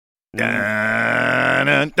You're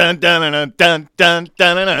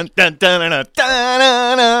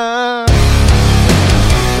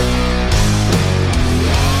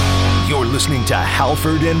listening to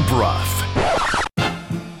Halford and Bruff.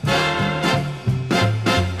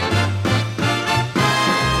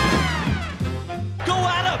 Go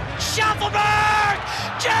at him! Schaffelberg!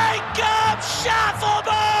 Jacob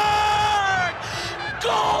Schaffelberg!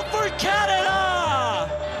 Goal for Canada!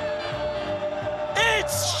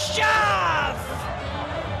 It's Schaff!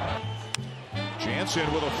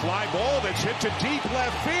 Jansen with a fly ball that's hit to deep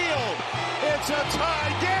left field. It's a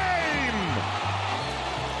tie game!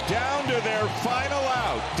 Down to their final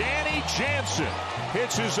out. Danny Jansen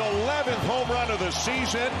hits his 11th home run of the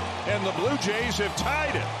season, and the Blue Jays have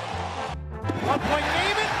tied it. 1 point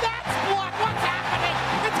game, and that's blocked. What's happening?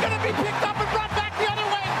 It's going to be picked up and brought back the other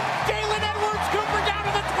way. Galen Edwards Cooper down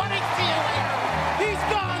to the 20. See you later. He's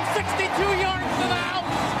gone 62 yards to the house.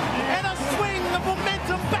 And a swing of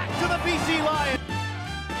momentum back to the BC Lions.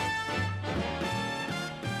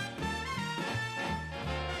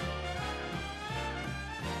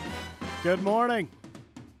 Good morning.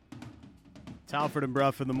 It's Halford and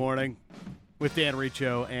Bruff in the morning with Dan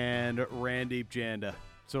Riccio and Randeep Janda.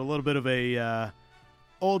 So a little bit of a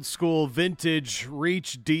old school vintage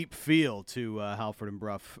reach deep feel to Halford and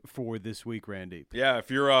Bruff for this week, Randeep. Yeah,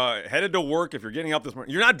 if you're headed to work, if you're getting up this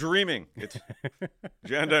morning, you're not dreaming. It's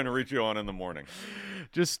Janda and Riccio on in the morning.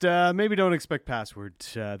 Just maybe don't expect password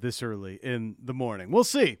this early in the morning. We'll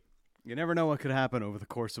see. You never know what could happen over the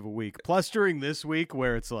course of a week. Plus, during this week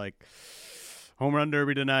where it's like home run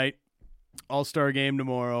derby tonight, all-star game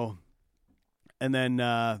tomorrow, and then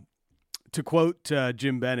to quote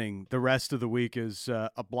Jim Benning, the rest of the week is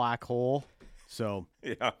a black hole. So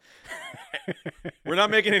yeah, we're not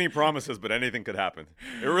making any promises, but anything could happen.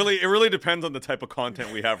 It really depends on the type of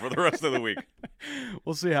content we have for the rest of the week.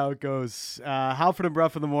 We'll see how it goes. Halford and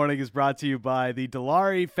Bruff in the morning is brought to you by the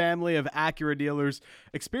Dilawri family of Acura dealers.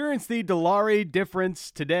 Experience the Dilawri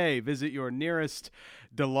difference today. Visit your nearest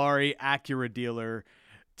Dilawri Acura dealer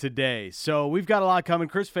today. So we've got a lot coming.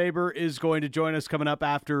 Chris Faber is going to join us coming up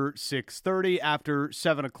after 6:30. After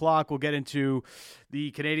 7 o'clock, we'll get into the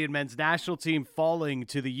Canadian men's national team falling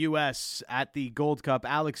to the U.S. at the Gold Cup.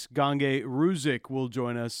 Alex Gange-Ruzic will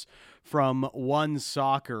join us from One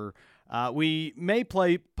Soccer. We may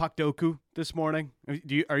play Puckdoku this morning.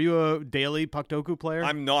 Are you a daily Puckdoku player?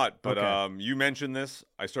 I'm not, but okay. You mentioned this.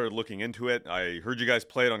 I started looking into it. I heard you guys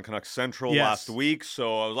play it on Canucks Central Yes. last week,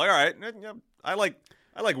 so I was like, all right, yeah, I like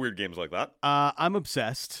weird games like that. I'm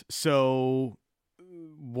obsessed. So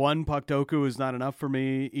one Puckdoku is not enough for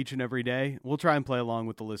me each and every day. We'll try and play along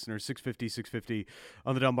with the listeners. 650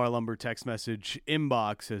 on the Dunbar Lumber text message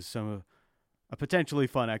inbox as a potentially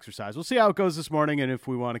fun exercise. We'll see how it goes this morning, and if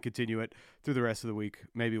we want to continue it through the rest of the week,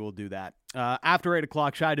 maybe we'll do that. After 8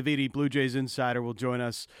 o'clock, Shai Davidi, Blue Jays Insider, will join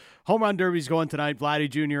us. Home run derby's going tonight. Vladdy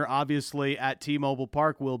Jr., obviously, at T-Mobile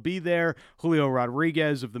Park, will be there. Julio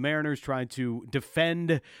Rodriguez of the Mariners trying to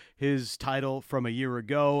defend his title from a year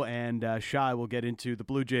ago, and Shai will get into the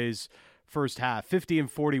Blue Jays' first half,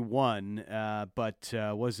 50-41, but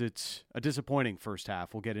was it a disappointing first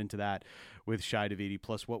half? We'll get into that with Shai Davidi,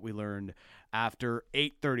 plus what we learned after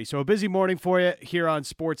 8:30. So a busy morning for you here on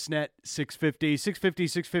Sportsnet 650.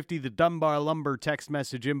 650, the Dunbar Lumber text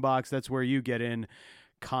message inbox. That's where you get in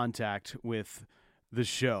contact with the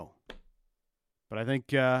show. But I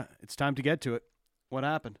think it's time to get to it. What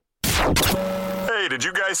happened? Hey, did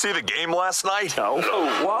you guys see the game last night? No.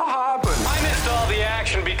 What happened? I missed all the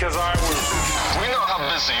action because I was... We know how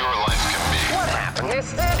busy your life can be. What happened?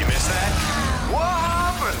 Missed it? You missed that? What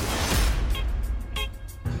happened?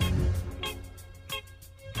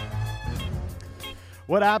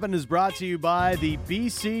 What Happened is brought to you by the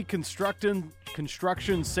BC Construction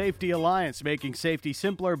Safety Alliance, making safety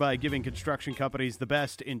simpler by giving construction companies the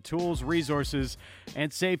best in tools, resources,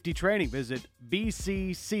 and safety training. Visit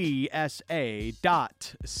bccsa.ca.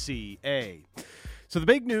 So the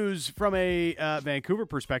big news from a Vancouver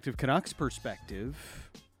perspective, Canucks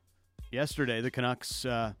perspective, yesterday the Canucks,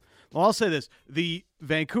 I'll say this, the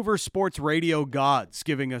Vancouver sports radio gods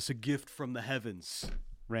giving us a gift from the heavens.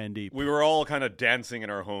 Randeep. We were all kind of dancing in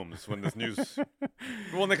our homes when this news,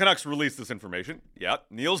 when the Canucks released this information. Yeah,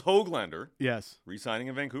 Nils Höglander. Yes. Re-signing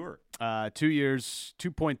in Vancouver. 2 years,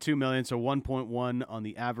 $2.2 million, so 1.1 on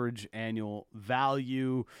the average annual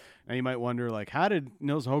value. Now you might wonder, like, how did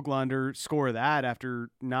Nils Höglander score that after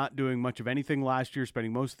not doing much of anything last year,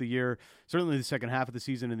 spending most of the year, certainly the second half of the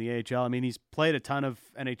season in the AHL? I mean, he's played a ton of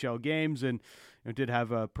NHL games and did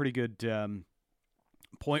have a pretty good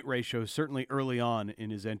point ratio, certainly early on in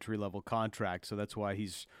his entry-level contract, so that's why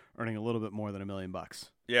he's earning a little bit more than $1 million.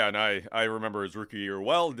 Yeah, and I remember his rookie year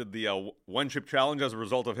well, did the one-chip challenge as a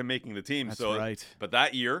result of him making the team. That's so, right. But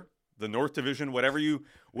that year, the North Division, whatever you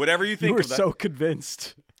think you were of that. so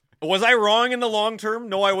convinced. Was I wrong in the long term?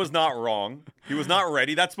 No, I was not wrong. He was not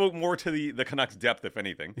ready. That spoke more to the Canucks' depth, if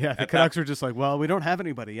anything. Yeah, the Canucks were just like, well, we don't have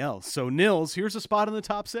anybody else. So, Nils, here's a spot in the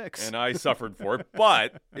top 6. And I suffered for it.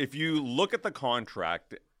 But if you look at the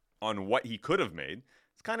contract on what he could have made,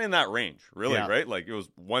 it's kind of in that range, really, right? Like it was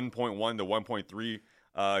 1.1 to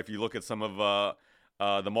 1.3 if you look at some of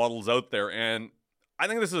the models out there. And I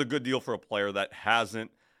think this is a good deal for a player that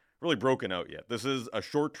hasn't really broken out yet. This is a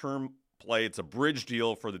short-term play. It's a bridge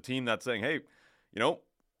deal for the team that's saying, hey,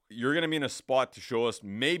 you're going to be in a spot to show us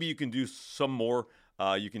maybe you can do some more.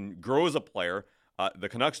 You can grow as a player. The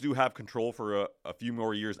Canucks do have control for a few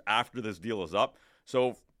more years after this deal is up.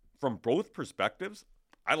 So from both perspectives,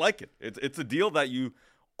 I like it. It's a deal that you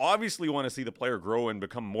obviously want to see the player grow and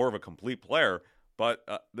become more of a complete player. But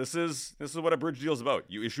this is what a bridge deal is about.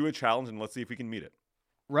 You issue a challenge and let's see if we can meet it.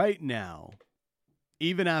 Right now,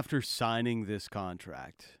 even after signing this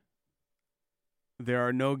contract, there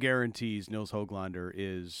are no guarantees Nils Höglander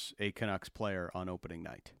is a Canucks player on opening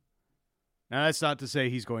night. Now, that's not to say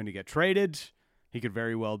he's going to get traded. He could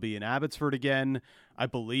very well be in Abbotsford again. I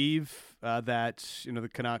believe that the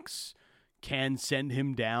Canucks can send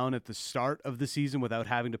him down at the start of the season without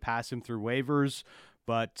having to pass him through waivers.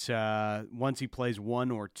 But once he plays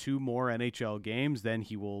 1 or 2 more NHL games, then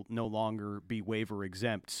he will no longer be waiver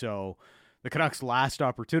exempt. So the Canucks' last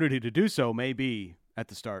opportunity to do so may be at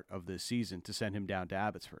the start of this season to send him down to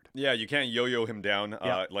Abbotsford. Yeah, you can't yo-yo him down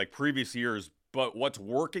like previous years. But what's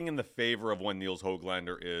working in the favor of one Nils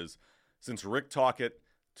Höglander is since Rick Tocchet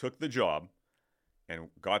took the job and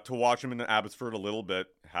got to watch him in Abbotsford a little bit,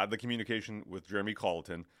 had the communication with Jeremy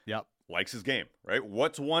Colleton, likes his game, right?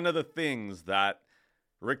 What's one of the things that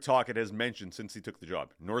Rick Tocchet has mentioned since he took the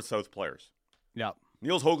job? North-South players. Yep.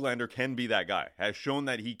 Nils Höglander can be that guy, has shown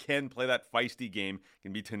that he can play that feisty game,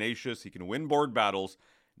 can be tenacious, he can win board battles.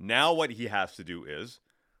 Now what he has to do is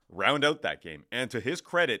round out that game. And to his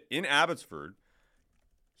credit, in Abbotsford,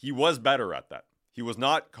 he was better at that. He was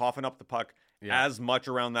not coughing up the puck as much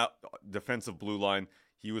around that defensive blue line.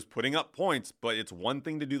 He was putting up points, but it's one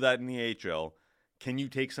thing to do that in the AHL. Can you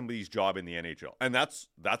take somebody's job in the NHL? And that's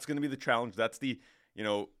going to be the challenge. That's the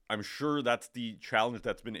I'm sure that's the challenge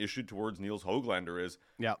that's been issued towards Nils Höglander is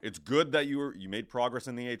it's good that you made progress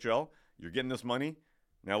in the AHL. You're getting this money.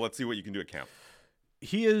 Now let's see what you can do at camp.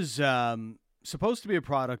 He is supposed to be a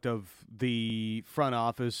product of the front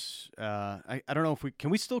office. I don't know if can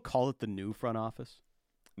we still call it the new front office?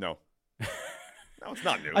 No. No, it's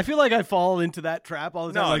not new. I feel like I fall into that trap all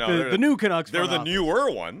the time. The new Canucks. They're the office. newer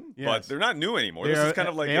one, but they're not new anymore. This is kind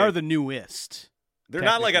of like they are the newest. They're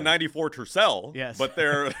not like a 94 Tercel, but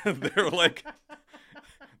they're like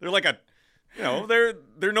a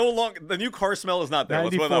they're no longer, the new car smell is not there.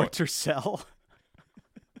 94 Tercel.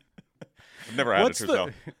 I've never had a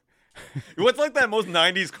Tercel. What's like that most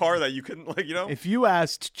 90s car that you couldn't If you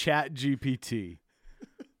asked ChatGPT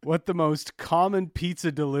what the most common pizza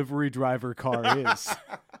delivery driver car is,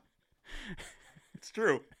 it's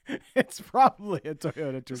true. It's probably a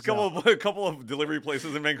Toyota Tercel. There's a couple of delivery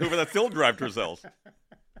places in Vancouver that still drive Tercels.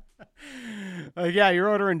 You're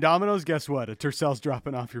ordering Domino's. Guess what? A Tercel's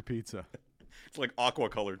dropping off your pizza. It's like aqua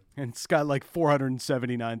colored. And it's got like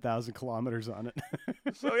 479,000 kilometers on it.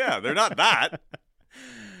 So, yeah, they're not that.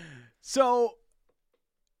 So,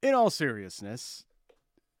 in all seriousness,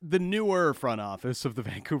 the newer front office of the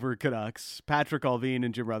Vancouver Canucks, Patrick Allvin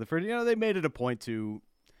and Jim Rutherford, they made it a point to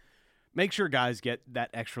make sure guys get that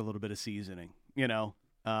extra little bit of seasoning. They don't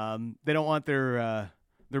want their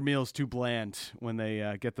meals too bland when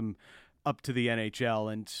they get them up to the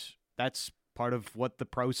NHL, and that's part of what the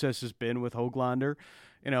process has been with Höglander.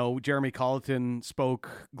 Jeremy Colleton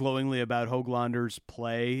spoke glowingly about Höglander's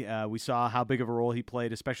play. We saw how big of a role he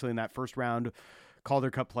played, especially in that first round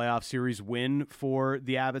Calder Cup playoff series win for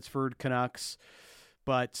the Abbotsford Canucks.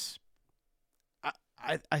 But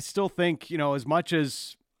I still think, as much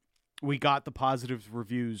as we got the positive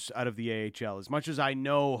reviews out of the AHL, as much as I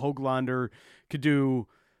know Höglander could do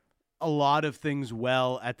a lot of things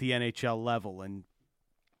well at the NHL level, and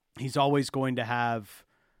he's always going to have,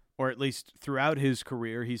 or at least throughout his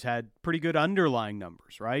career, he's had pretty good underlying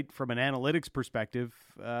numbers, right? From an analytics perspective,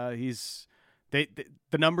 the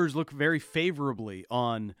numbers look very favorably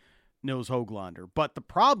on Nils Höglander. But the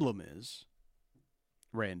problem is,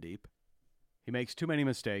 Randeep, he makes too many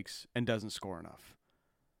mistakes and doesn't score enough.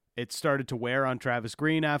 It started to wear on Travis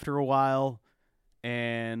Green after a while,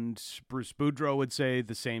 and Bruce Boudreau would say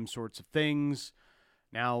the same sorts of things.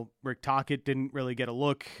 Now, Rick Tocchet didn't really get a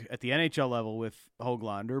look at the NHL level with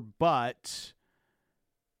Höglander, but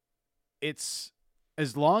it's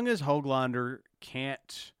as long as Höglander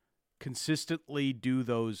can't consistently do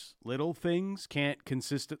those little things,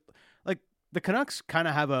 like the Canucks kind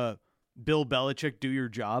of have a Bill Belichick do your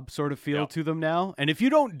job sort of feel to them now. And if you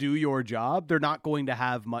don't do your job, they're not going to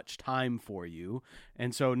have much time for you.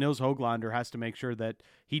 And so Nils Höglander has to make sure that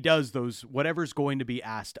he does those, whatever's going to be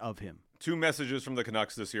asked of him. 2 messages from the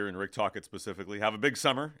Canucks this year, and Rick Tocchet specifically: have a big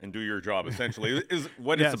summer and do your job, essentially, is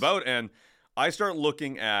what it's about. And I start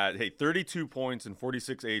looking at, 32 points in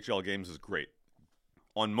 46 AHL games is great.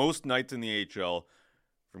 On most nights in the AHL,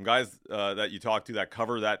 from guys that you talk to that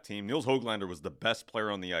cover that team, Nils Höglander was the best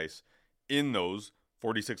player on the ice in those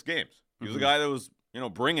 46 games. He was a guy that was,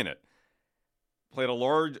 bringing it. Played a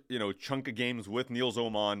large, chunk of games with Nils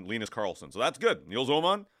Åman, Linus Karlsson. So that's good. Nils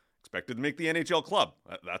Åman expected to make the NHL club.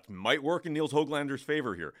 That might work in Nils Höglander's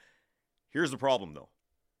favor here. Here's the problem, though.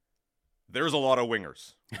 There's a lot of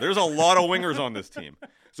wingers. There's a lot of wingers on this team.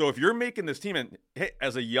 So if you're making this team, and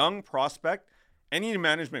as a young prospect, any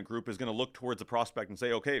management group is going to look towards a prospect and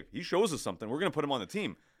say, okay, he shows us something, we're going to put him on the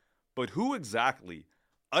team. But who exactly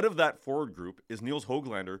out of that forward group is Nils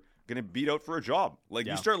Höglander going to beat out for a job?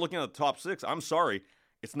 You start looking at the top 6, I'm sorry,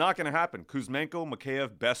 it's not going to happen. Kuzmenko,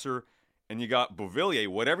 Mikheyev, Besser, and you got Beauvillier.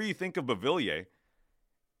 Whatever you think of Beauvillier,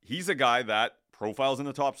 he's a guy that profiles in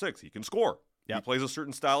the top 6. He can score. He plays a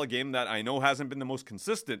certain style of game that I know hasn't been the most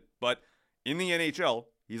consistent, but in the NHL,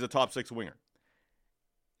 he's a top 6 winger.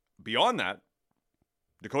 Beyond that,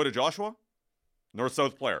 Dakota Joshua,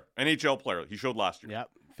 North-South player, NHL player. He showed last year.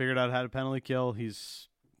 Yep, figured out how to penalty kill.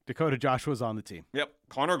 Dakota Joshua's on the team. Yep.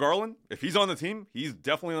 Connor Garland, if he's on the team, he's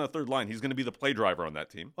definitely on the third line. He's going to be the play driver on that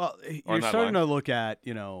team. Well, you're starting to look at,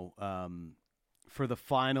 for the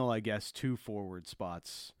final, I guess, 2 forward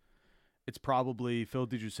spots, it's probably Phil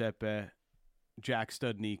DiGiuseppe, Jack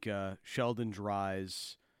Studnicka, Sheldon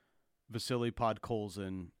Dries, Vasily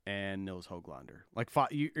Podkolzin, and Nils Höglander.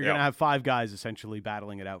 You're going to have 5 guys essentially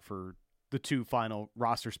battling it out for the 2 final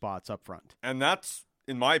roster spots up front. And that's,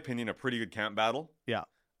 in my opinion, a pretty good camp battle. Yeah.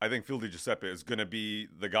 I think Phil DiGiuseppe is going to be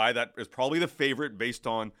the guy that is probably the favorite based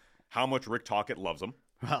on how much Rick Tocchet loves him.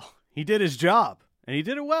 Well, he did his job, and he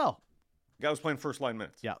did it well. The guy was playing first line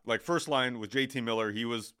minutes. Yeah. First line with JT Miller, he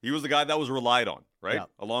was the guy that was relied on, right? Yeah.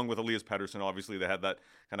 Along with Elias Pettersson, obviously they had that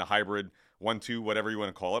kind of hybrid 1-2, whatever you want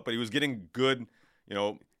to call it, but he was getting good,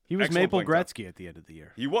 he was Maple Gretzky at the end of the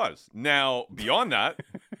year. He was. Now, beyond that,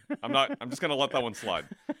 I'm just going to let that one slide.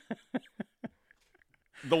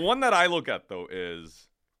 The one that I look at, though, is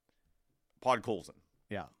Podkolzin.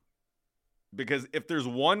 Yeah. Because if there's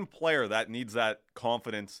one player that needs that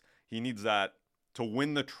confidence, he needs that to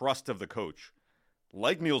win the trust of the coach,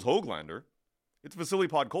 like Nils Höglander, it's Vasily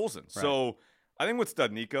Podkolzin. Right. So I think with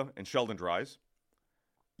Studnicka and Sheldon Dries,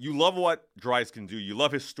 you love what Dries can do. You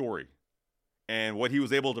love his story and what he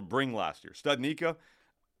was able to bring last year. Studnicka,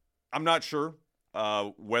 I'm not sure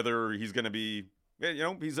whether he's going to be,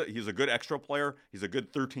 he's a good extra player. He's a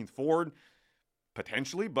good 13th forward,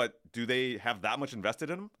 potentially, but do they have that much invested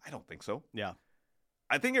in him? I don't think so. Yeah.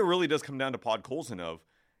 I think it really does come down to Podkolzin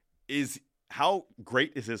is how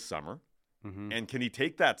great is his summer, and can he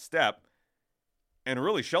take that step? And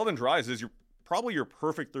really, Sheldon Dries is probably your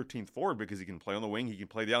perfect 13th forward because he can play on the wing, he can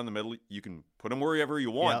play down the middle, you can put him wherever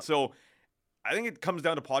you want. Yep. So I think it comes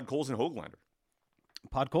down to Podkolzin and Höglander.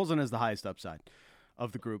 Podkolzin has the highest upside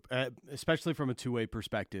of the group, especially from a two-way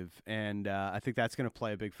perspective, and I think that's going to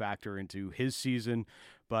play a big factor into his season.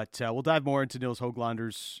 But we'll dive more into Nils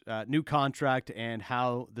Höglander's new contract and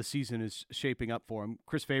how the season is shaping up for him.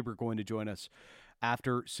 Chris Faber going to join us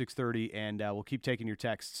after 6:30, and we'll keep taking your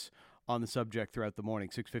texts on the subject throughout the morning.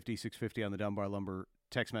 650 on the Dunbar Lumber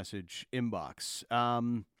text message inbox.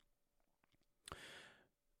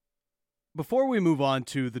 Before we move on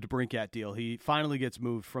to the DeBrincat deal, he finally gets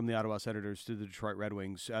moved from the Ottawa Senators to the Detroit Red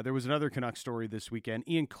Wings. There was another Canucks story this weekend.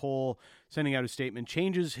 Ian Cole, sending out a statement,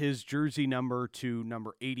 changes his jersey number to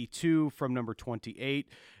number 82 from number 28,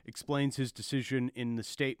 explains his decision in the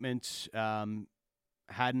statement,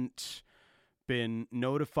 hadn't been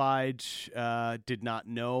notified, did not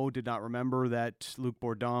remember that Luc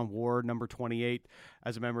Bourdon wore number 28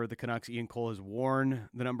 as a member of the Canucks. Ian Cole has worn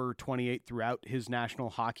the number 28 throughout his National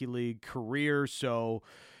Hockey League career, so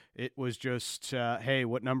it was just, hey,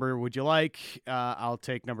 what number would you like? I'll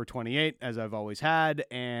take number 28, as I've always had,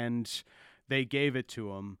 and they gave it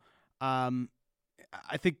to him.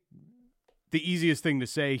 I think the easiest thing to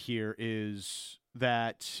say here is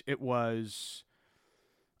that it was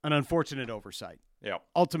an unfortunate oversight. Yeah.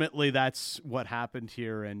 Ultimately, that's what happened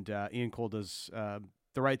here, and Ian Cole does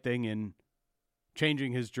the right thing in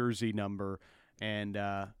changing his jersey number and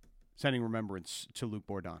sending remembrance to Luc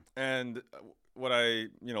Bourdon. And what I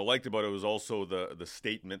liked about it was also the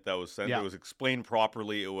statement that was sent. Yeah. It was explained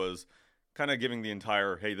properly. It was kind of giving the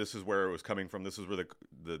entire, hey, this is where it was coming from. This is where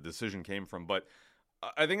the decision came from. But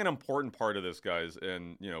I think an important part of this, guys,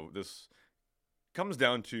 and this comes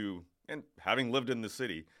down to, and having lived in the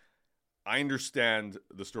city, I understand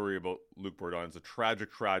the story about Luc Bourdon. It's a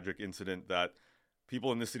tragic, tragic incident that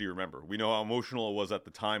people in this city remember. We know how emotional it was at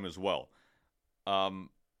the time as well. And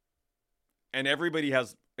everybody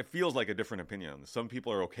has, it feels like, a different opinion on this. Some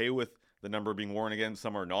people are okay with the number being worn again.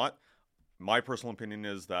 Some are not. My personal opinion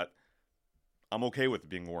is that I'm okay with it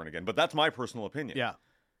being worn again. But that's my personal opinion. Yeah.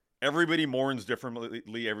 Everybody mourns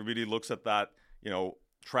differently. Everybody looks at that,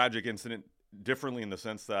 tragic incident differently in the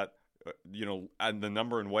sense that, and the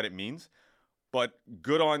number and what it means. But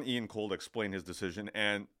good on Ian Cole to explain his decision.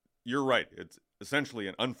 And you're right. It's essentially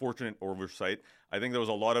an unfortunate oversight. I think there was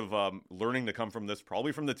a lot of learning to come from this,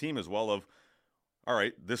 probably from the team as well, of, all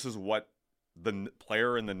right, this is what the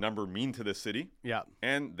player and the number mean to this city. Yeah.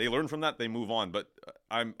 And they learn from that, they move on. But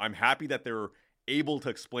I'm happy that they were able to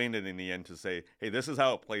explain it in the end, to say, hey, this is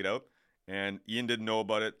how it played out. And Ian didn't know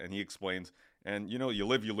about it, and he explains. And, you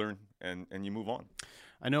live, you learn, and you move on.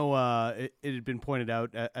 I know it had been pointed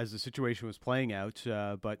out as the situation was playing out,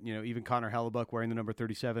 but, even Connor Hellebuck wearing the number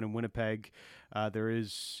 37 in Winnipeg, there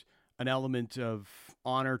is an element of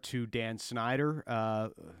honor to Dan Snyder,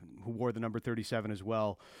 who wore the number 37 as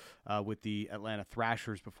well with the Atlanta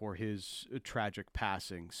Thrashers before his tragic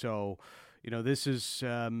passing. So, this is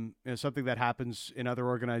something that happens in other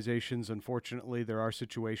organizations. Unfortunately, there are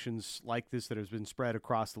situations like this that has been spread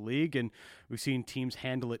across the league, and we've seen teams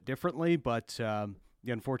handle it differently, but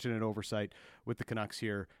the unfortunate oversight with the Canucks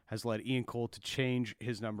here has led Ian Cole to change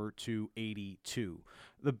his number to 82.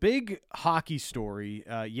 The big hockey story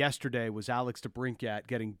yesterday was Alex DeBrincat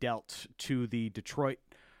getting dealt to the Detroit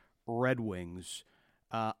Red Wings.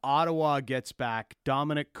 Ottawa gets back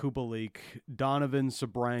Dominic Kubalik, Donovan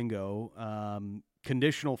Sabrango,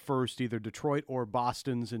 conditional first, either Detroit or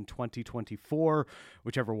Boston's in 2024,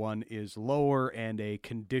 whichever one is lower, and a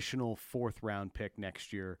conditional fourth-round pick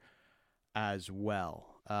next year as well.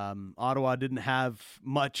 Ottawa didn't have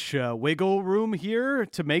much wiggle room here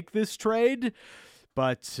to make this trade,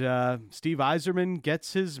 but Steve Yzerman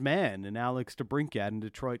gets his man, and Alex DeBrincat, and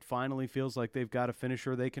Detroit finally feels like they've got a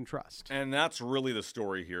finisher they can trust. And that's really the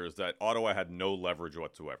story here, is that Ottawa had no leverage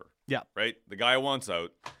whatsoever. Yeah. Right? The guy wants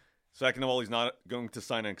out. Second of all, he's not going to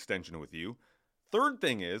sign an extension with you. Third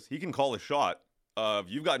thing is, he can call a shot of,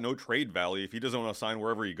 you've got no trade value if he doesn't want to sign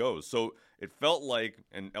wherever he goes. So it felt like,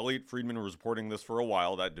 and Elliot Friedman was reporting this for a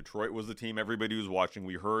while, that Detroit was the team everybody was watching.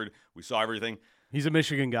 We heard, we saw everything. He's a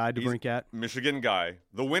Michigan guy, DeBrincat. Michigan guy.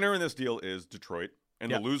 The winner in this deal is Detroit.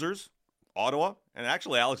 And the losers, Ottawa, and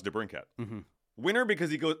actually Alex DeBrincat. Mm-hmm. Winner because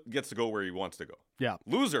he gets to go where he wants to go. Yeah.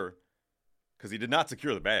 Loser because he did not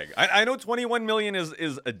secure the bag. I know $21 million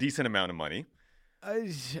is a decent amount of money.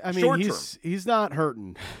 I mean, he's not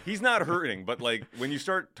hurting. He's not hurting, but like when you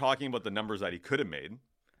start talking about the numbers that he could have made.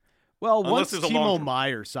 Well, once Timo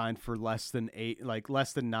Meier signed for less than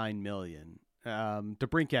 $9 million,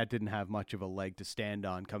 DeBrincat didn't have much of a leg to stand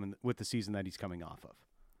on coming with the season that he's coming off of.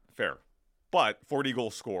 Fair. But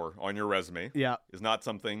 40-goal score on your resume is not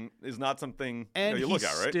something and you look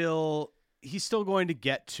at, right? He's still going to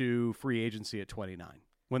get to free agency at 29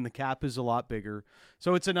 when the cap is a lot bigger.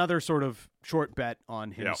 So it's another sort of short bet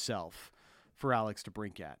on himself for Alex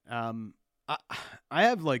DeBrincat. I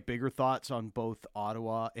have like bigger thoughts on both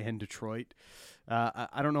Ottawa and Detroit.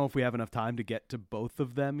 I don't know if we have enough time to get to both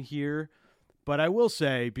of them here, but I will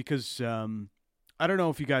say, because I don't know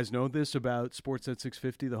if you guys know this about Sportsnet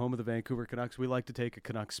 650, the home of the Vancouver Canucks. We like to take a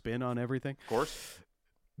Canucks spin on everything. Of course.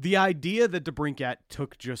 The idea that DeBrincat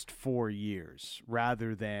took just 4 years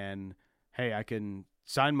rather than, hey, I can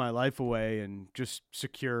sign my life away and just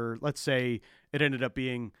secure, let's say it ended up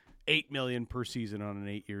being $8 million per season on an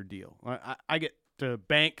 8-year deal. I get to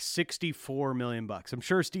bank $64 million. I'm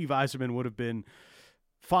sure Steve Yzerman would have been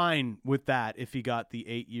fine with that if he got the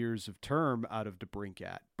 8 years of term out of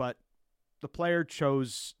DeBrincat, but the player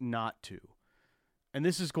chose not to. And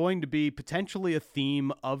this is going to be potentially a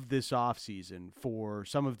theme of this offseason for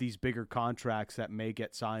some of these bigger contracts that may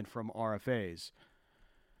get signed from RFAs.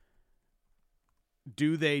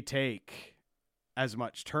 Do they take as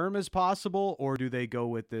much term as possible, or do they go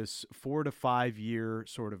with this 4 to 5 year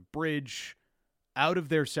sort of bridge out of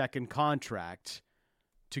their second contract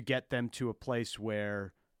to get them to a place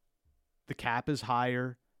where the cap is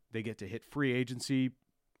higher, they get to hit free agency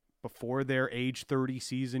before their age 30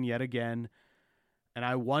 season yet again. And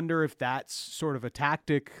I wonder if that's sort of a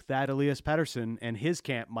tactic that Elias Pettersson and his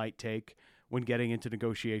camp might take when getting into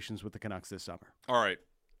negotiations with the Canucks this summer. All right.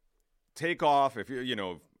 Take off, if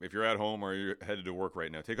you're at home or you're headed to work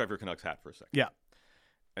right now, take off your Canucks hat for a second. Yeah.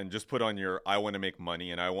 And just put on your I want to make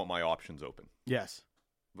money and I want my options open. Yes.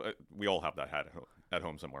 But we all have that hat at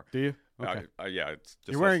home somewhere. Do you? Okay. Yeah, it's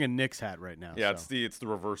just you're wearing a Knicks hat right now. Yeah, so. it's the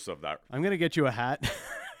reverse of that. I'm going to get you a hat.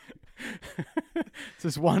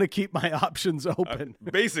 Just want to keep my options open.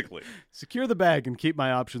 Basically. Secure the bag and keep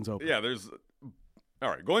my options open. Yeah, all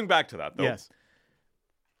right, going back to that, though. Yes.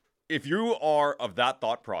 If you are of that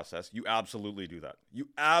thought process, you absolutely do that. You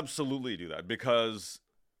absolutely do that because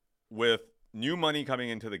with new money coming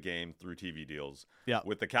into the game through TV deals,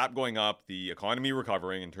 with the cap going up, the economy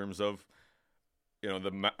recovering in terms of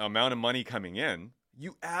the amount of money coming in,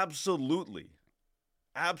 you absolutely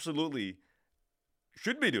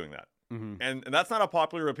should be doing that. Mm-hmm. And that's not a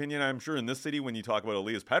popular opinion, I'm sure, in this city when you talk about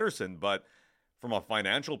Elias Pettersson, but from a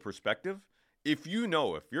financial perspective, if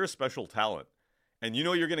you're a special talent and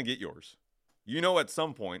you're going to get yours, at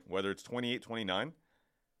some point, whether it's 28, 29,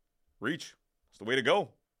 reach. It's the way to go.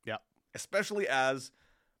 Yeah. Especially as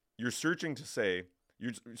you're searching to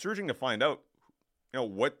find out,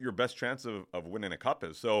 what your best chance of winning a cup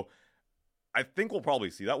is. So I think we'll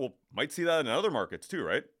probably see that. Might see that in other markets too,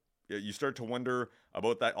 right? You start to wonder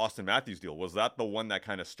about that Austin Matthews deal. Was that the one that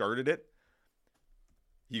kind of started it?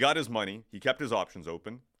 He got his money. He kept his options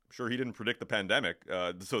open. I'm sure he didn't predict the pandemic,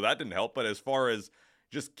 so that didn't help. But as far as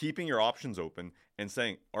just keeping your options open and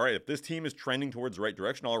saying, all right, if this team is trending towards the right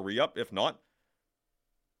direction, I'll re-up. If not,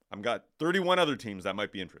 I've got 31 other teams that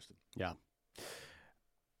might be interested. Yeah.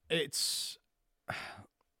 It's,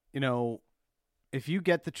 if you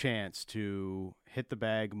get the chance to hit the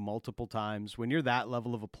bag multiple times, when you're that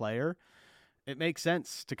level of a player, it makes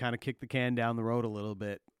sense to kind of kick the can down the road a little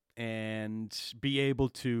bit and be able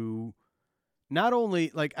to not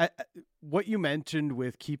only, what you mentioned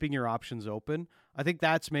with keeping your options open, I think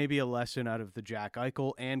that's maybe a lesson out of the Jack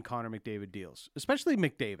Eichel and Connor McDavid deals, especially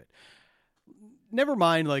McDavid. Never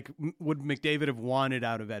mind, would McDavid have wanted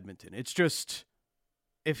out of Edmonton? It's just,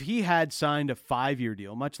 if he had signed a 5-year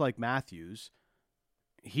deal, much like Matthews,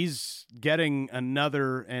 he's getting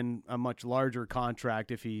another and a much larger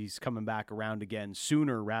contract if he's coming back around again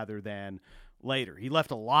sooner rather than later. He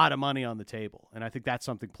left a lot of money on the table, and I think that's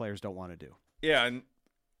something players don't want to do. Yeah, and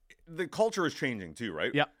the culture is changing too,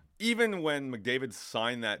 right? Yeah. Even when McDavid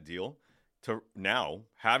signed that deal to now,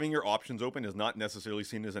 having your options open is not necessarily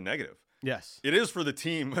seen as a negative. Yes. It is for the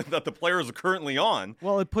team that the players are currently on.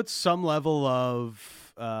 Well, it puts some level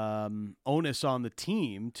of onus on the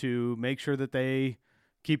team to make sure that they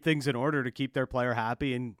keep things in order to keep their player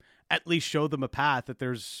happy and at least show them a path that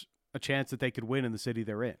there's a chance that they could win in the city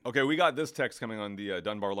they're in. Okay, we got this text coming on the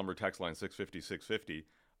Dunbar Lumber text line, 650-650.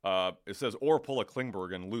 It says, or pull a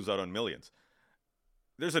Klingberg and lose out on millions.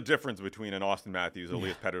 There's a difference between an Austin Matthews,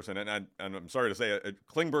 Elias Pettersson, and I'm sorry to say,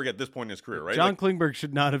 Klingberg at this point in his career, right? John Klingberg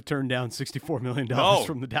should not have turned down $64 million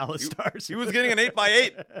from the Dallas Stars. He was getting an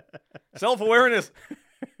 8x8. Self-awareness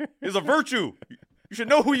is a virtue. You should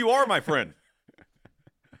know who you are, my friend.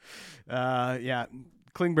 Yeah,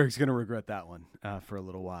 Klingberg's going to regret that one for a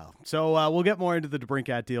little while. So we'll get more into the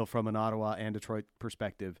DeBrincat deal from an Ottawa and Detroit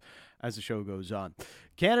perspective as the show goes on.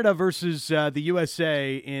 Canada versus the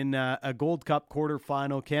USA in a Gold Cup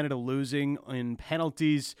quarterfinal. Canada losing in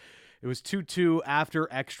penalties. It was 2-2 after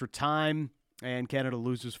extra time, and Canada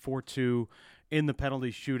loses 4-2 in the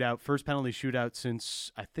penalty shootout. First penalty shootout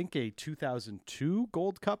since, I think, a 2002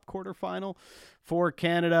 Gold Cup quarterfinal for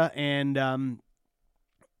Canada, and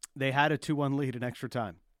they had a 2-1 lead in extra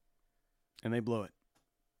time, and they blew it.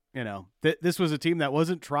 This was a team that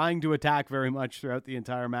wasn't trying to attack very much throughout the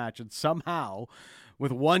entire match, and somehow,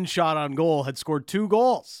 with one shot on goal, had scored 2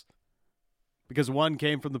 goals because one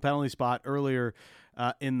came from the penalty spot earlier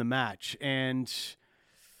in the match. And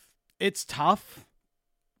it's tough.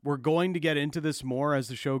 We're going to get into this more as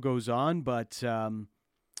the show goes on, but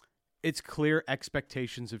it's clear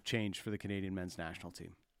expectations have changed for the Canadian men's national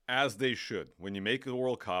team. As they should. When you make the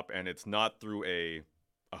World Cup and it's not through a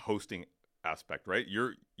hosting aspect, right?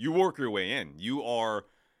 You work your way in. You are,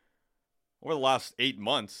 over the last 8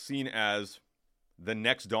 months, seen as the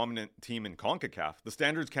next dominant team in CONCACAF. The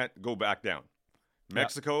standards can't go back down.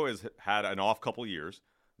 Mexico has had an off couple years.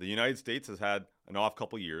 The United States has had an off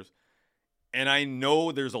couple years. And I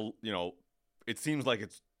know there's it seems like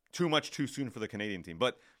it's too much too soon for the Canadian team.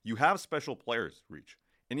 But you have special players, Reach.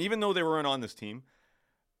 And even though they weren't on this team,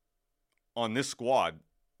 on this squad,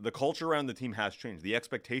 the culture around the team has changed. The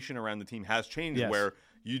expectation around the team has changed, where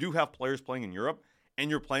you do have players playing in Europe, And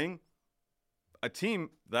you're playing a team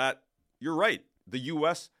that, you're right, the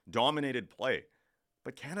U.S. dominated play.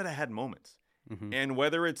 But Canada had moments. Mm-hmm. And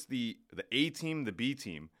whether it's the A team, the B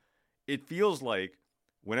team, it feels like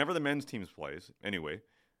whenever the men's teams plays, anyway,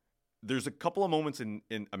 there's a couple of moments in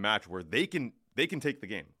a match where they can take the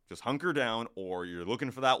game. Just hunker down, or you're looking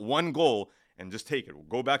for that one goal and just take it. We'll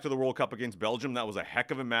go back to the World Cup against Belgium. That was a heck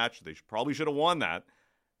of a match. They probably should have won that.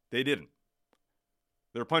 They didn't.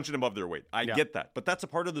 They're punching above their weight. I get that. But that's a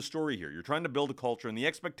part of the story here. You're trying to build a culture, and the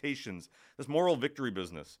expectations, this moral victory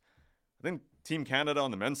business, I think Team Canada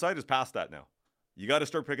on the men's side is past that now. You got to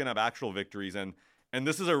start picking up actual victories, and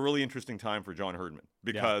this is a really interesting time for John Herdman,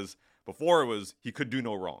 because before it was he could do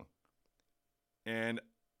no wrong. And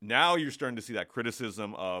now you're starting to see that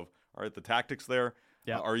criticism of, all right, the tactics there.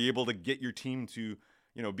 Are you able to get your team to,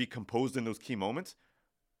 be composed in those key moments?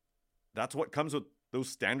 That's what comes with those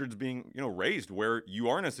standards being, raised, where you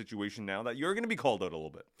are in a situation now that you're going to be called out a little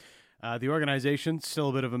bit. The organization's still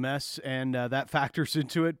a bit of a mess, and that factors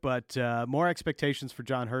into it, but more expectations for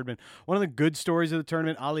John Herdman. One of the good stories of the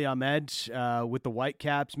tournament, Ali Ahmed with the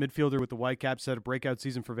Whitecaps, midfielder with the Whitecaps, had a breakout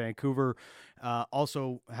season for Vancouver,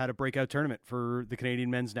 also had a breakout tournament for the Canadian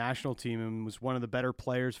men's national team, and was one of the better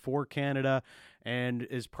players for Canada, and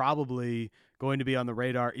is probably going to be on the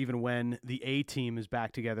radar even when the A team is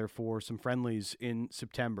back together for some friendlies in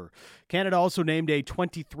September. Canada also named a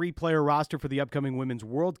 23-player roster for the upcoming Women's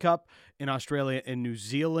World Cup in Australia and New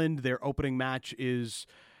Zealand. Their opening match is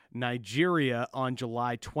Nigeria on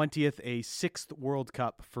July 20th, a 6th World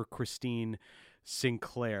Cup for Christine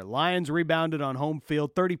Sinclair. Lions rebounded on home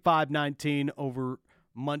field 35-19 over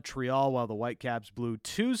Montreal, while the Whitecaps blew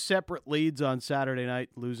 2 separate leads on Saturday night,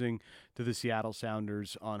 losing to the Seattle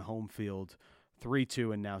Sounders on home field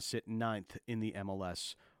 3-2, and now sit 9th in the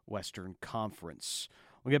MLS Western Conference.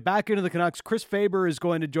 We'll get back into the Canucks. Chris Faber is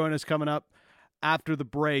going to join us coming up after the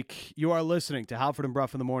break. You are listening to Halford and Brough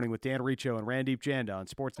in the Morning with Dan Riccio and Randeep Janda on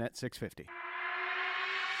Sportsnet 650.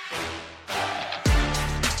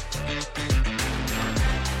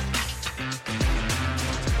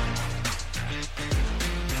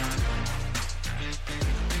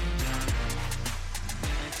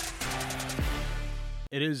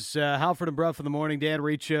 It is Halford and Brough in the Morning. Dan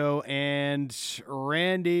Riccio and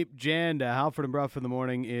Randeep Janda. Halford and Brough in the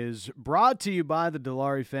Morning is brought to you by the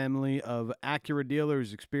Dilawri family of Acura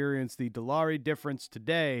dealers. Experience the Dilawri difference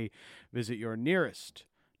today. Visit your nearest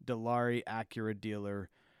Dilawri Acura dealer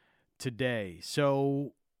today.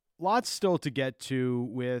 So lots still to get to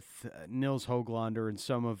with Nils Höglander and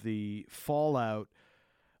some of the fallout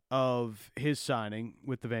of his signing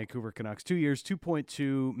with the Vancouver Canucks. 2 years,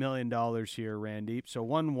 $2.2 million here, Randeep. So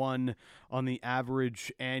 1-1 on the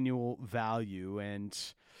average annual value. And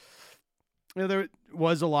there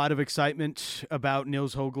was a lot of excitement about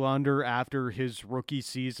Nils Höglander after his rookie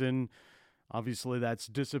season. Obviously, that's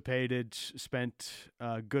dissipated. Spent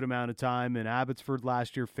a good amount of time in Abbotsford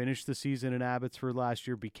last year, finished the season in Abbotsford last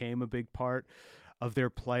year, became a big part of their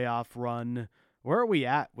playoff run. Where are we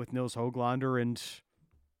at with Nils Höglander, and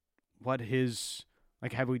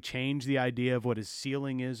have we changed the idea of what his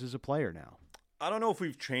ceiling is as a player now? I don't know if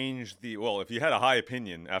we've changed if you had a high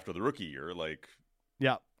opinion after the rookie year,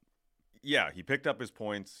 yeah, he picked up his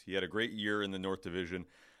points. He had a great year in the North Division.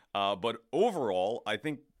 But overall, I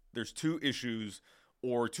think there's 2 issues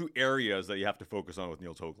or 2 areas that you have to focus on with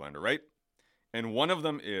Nils Höglander, right? And one of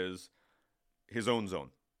them is his own zone.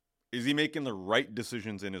 Is he making the right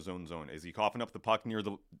decisions in his own zone? Is he coughing up the puck near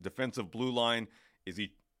the defensive blue line? Is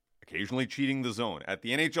he occasionally cheating the zone? At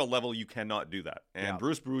the NHL level, you cannot do that. And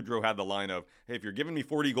Bruce Boudreau had the line of, hey, if you're giving me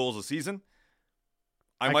 40 goals a season,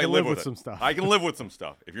 I might live with some stuff. I can live with some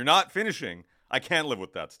stuff. If you're not finishing, I can't live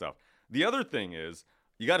with that stuff. The other thing is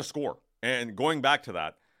you got to score. And going back to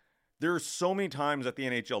that, there's so many times at the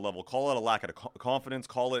NHL level, call it a lack of confidence,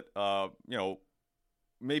 call it,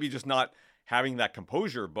 maybe just not having that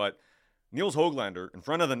composure. But Nils Höglander in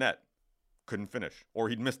front of the net couldn't finish, or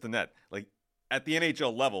he'd missed the net. At the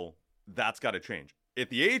NHL level, that's got to change. At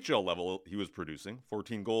the AHL level, he was producing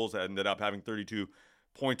 14 goals, ended up having 32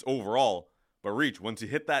 points overall. But once you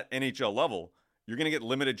hit that NHL level, you're going to get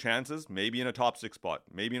limited chances, maybe in a top 6 spot,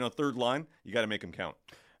 maybe in a third line. You got to make them count.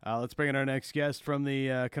 Let's bring in our next guest from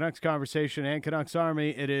the Canucks Conversation and Canucks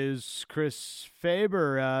Army. It is Chris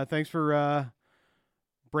Faber. Thanks for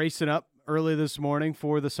bracing up early this morning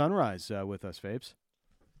for the sunrise with us, Fabes.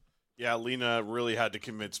 Yeah, Lena really had to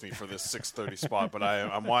convince me for this 6:30 spot, but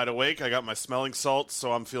I'm wide awake. I got my smelling salts,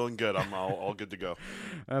 so I'm feeling good. I'm all good to go.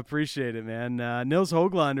 I appreciate it, man. Nils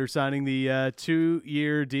Höglander signing the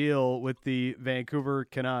 2-year deal with the Vancouver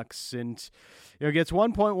Canucks, and gets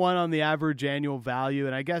 1.1 on the average annual value.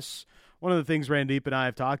 And I guess one of the things Randeep and I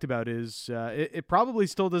have talked about is it probably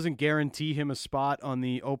still doesn't guarantee him a spot on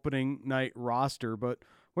the opening night roster, but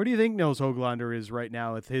where do you think Nils Höglander is right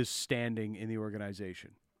now with his standing in the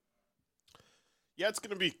organization? Yeah, it's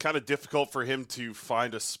going to be kind of difficult for him to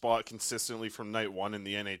find a spot consistently from night one in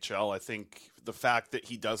the NHL. I think the fact that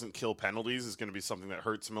he doesn't kill penalties is going to be something that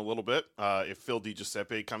hurts him a little bit. If Phil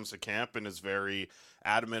DiGiuseppe comes to camp and is very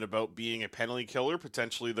adamant about being a penalty killer,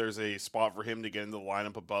 potentially there's a spot for him to get into the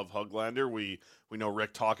lineup above Höglander. We know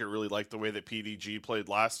Rick Tocchet really liked the way that PDG played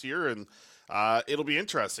last year, and it'll be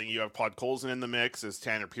interesting. You have Podkolzin in the mix. Is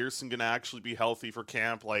Tanner Pearson going to actually be healthy for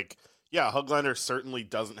camp? Höglander certainly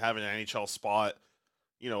doesn't have an NHL spot.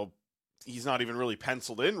 He's not even really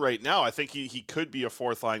penciled in right now. I think he could be a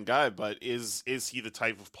fourth line guy, but is he the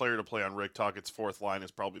type of player to play on Rick Tocchet's fourth line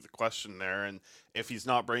is probably the question there. And if he's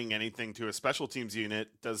not bringing anything to a special teams unit,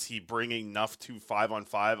 does he bring enough to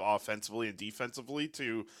 5-on-5 offensively and defensively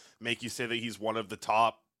to make you say that he's one of the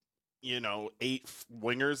top 8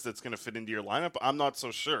 wingers that's going to fit into your lineup? I'm not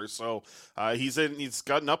so sure. So he's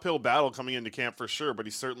got an uphill battle coming into camp for sure, but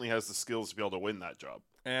he certainly has the skills to be able to win that job.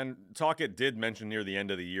 And Tocchet did mention near the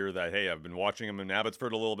end of the year that, hey, I've been watching him in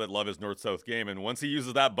Abbotsford a little bit, love his North-South game, and once he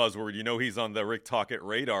uses that buzzword, he's on the Rick Tocchet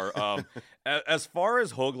radar. As far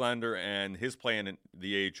as Höglander and his play in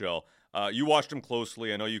the AHL, you watched him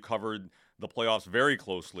closely. I know you covered the playoffs very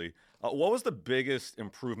closely. What was the biggest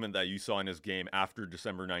improvement that you saw in his game after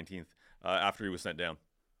December 19th, after he was sent down?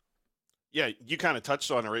 Yeah, you kind of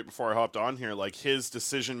touched on it right before I hopped on here. His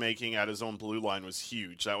decision-making at his own blue line was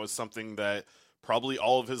huge. That was something that probably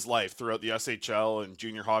all of his life throughout the SHL and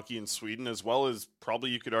junior hockey in Sweden, as well as probably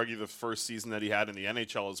you could argue the first season that he had in the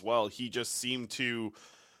NHL as well. He just seemed to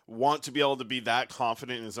want to be able to be that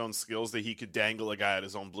confident in his own skills that he could dangle a guy at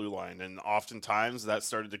his own blue line. And oftentimes that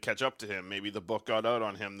started to catch up to him. Maybe the book got out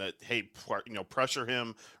on him that, hey, pressure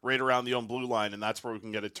him right around the own blue line, and that's where we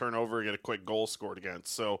can get a turnover and get a quick goal scored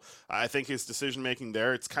against. So I think his decision-making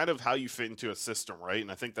there, it's kind of how you fit into a system, right?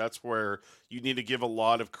 And I think that's where you need to give a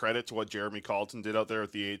lot of credit to what Jeremy Colleton did out there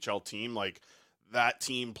with the AHL team. That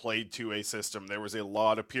team played to a system. There was a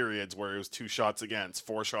lot of periods where it was 2 shots against,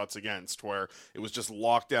 4 shots against, where it was just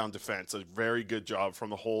lockdown defense. A very good job from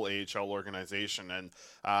the whole AHL organization. And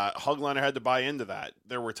Höglander had to buy into that.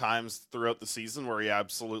 There were times throughout the season where he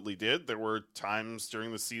absolutely did. There were times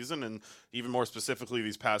during the season, and even more specifically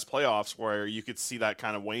these past playoffs, where you could see that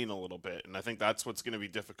kind of wane a little bit. And I think that's what's going to be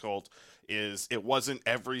difficult, is it wasn't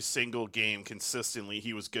every single game consistently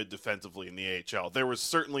he was good defensively in the AHL. There was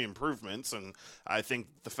certainly improvements, and I think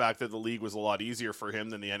the fact that the league was a lot easier for him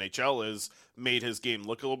than the NHL is made his game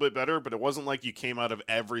look a little bit better, but it wasn't like you came out of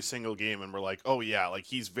every single game and were like, oh yeah,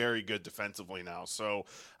 he's very good defensively now. So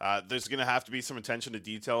there's going to have to be some attention to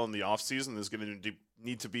detail in the offseason. There's going to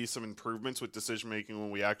need to be some improvements with decision-making when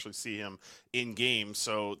we actually see him in game.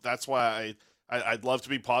 So that's why I'd love to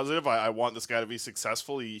be positive. I want this guy to be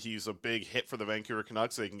successful. He's a big hit for the Vancouver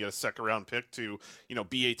Canucks. They can get a second-round pick to,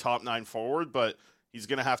 be a top-9 forward, but he's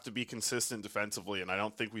going to have to be consistent defensively, and I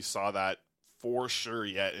don't think we saw that for sure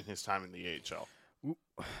yet in his time in the AHL.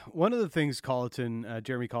 One of the things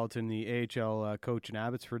Jeremy Colleton, the AHL coach in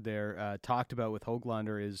Abbotsford there, talked about with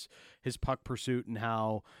Höglander is his puck pursuit and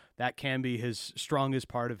how that can be his strongest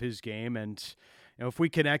part of his game. And if we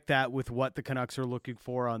connect that with what the Canucks are looking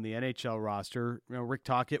for on the NHL roster, Rick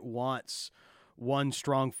Tocchet wants one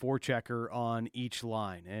strong forechecker on each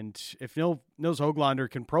line. And if Nils Höglander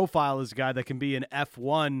can profile as a guy that can be an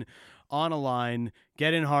F1 on a line,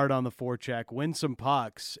 get in hard on the forecheck, win some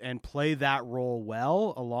pucks, and play that role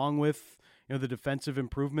well, along with the defensive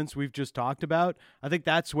improvements we've just talked about, I think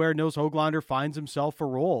that's where Nils Höglander finds himself a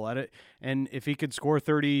role at it. And if he could score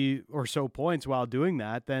 30 or so points while doing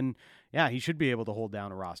that, then yeah, he should be able to hold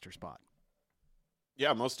down a roster spot.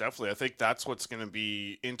 Yeah, most definitely. I think that's what's going to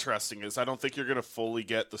be interesting is I don't think you're going to fully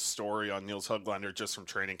get the story on Nils Höglander just from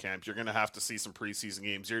training camp. You're going to have to see some preseason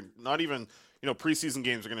games. You're not even, preseason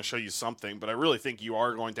games are going to show you something, but I really think you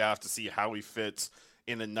are going to have to see how he fits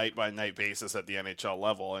in a night-by-night basis at the NHL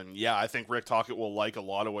level. And yeah, I think Rick Tocchet will like a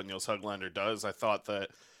lot of what Nils Höglander does. I thought that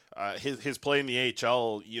his play in the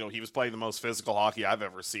AHL, he was playing the most physical hockey I've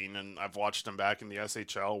ever seen, and I've watched him back in the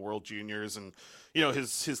SHL, World Juniors, and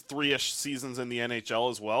his 3-ish seasons in the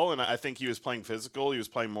NHL as well. And I think he was playing physical. He was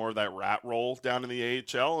playing more of that rat role down in the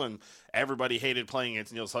AHL, and everybody hated playing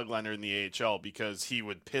against Nils Höglander in the AHL because he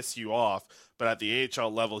would piss you off. But at the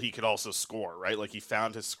AHL level, he could also score, right? He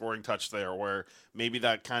found his scoring touch there, where maybe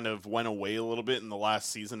that kind of went away a little bit in the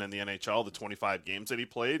last season in the NHL, the 25 games that he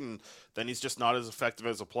played, and then he's just not as effective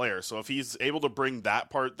as a player. So if he's able to bring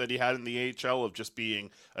that part that he had in the AHL of just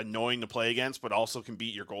being annoying to play against, but also can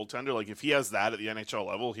beat your goaltender, if he has that at the NHL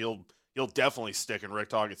level, he'll definitely stick in Rick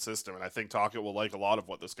Tockett's system. And I think Tocchet will like a lot of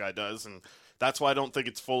what this guy does. And that's why I don't think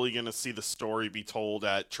it's fully going to see the story be told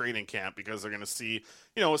at training camp, because they're going to see,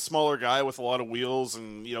 a smaller guy with a lot of wheels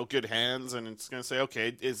and, good hands. And it's going to say,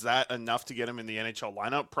 okay, is that enough to get him in the NHL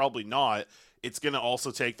lineup? Probably not. It's going to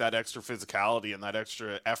also take that extra physicality and that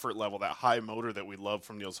extra effort level, that high motor that we love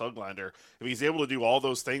from Nils Höglander. If he's able to do all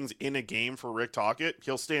those things in a game for Rick Tocchet,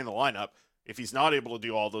 he'll stay in the lineup. If he's not able to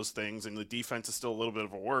do all those things and the defense is still a little bit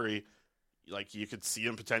of a worry, like, you could see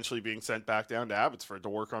him potentially being sent back down to Abbotsford to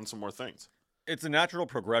work on some more things. It's a natural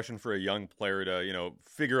progression for a young player to,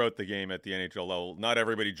 figure out the game at the NHL level. Not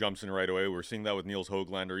everybody jumps in right away. We're seeing that with Nils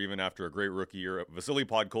Höglander, even after a great rookie year. Vasily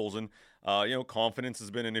Podkolzin, confidence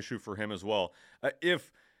has been an issue for him as well.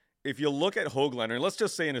 If you look at Höglander, and let's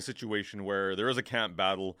just say in a situation where there is a camp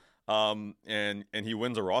battle, and he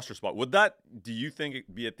wins a roster spot, do you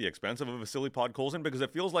think be at the expense of a Vasily Podkolzin? Because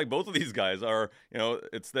it feels like both of these guys are,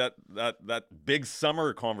 it's that big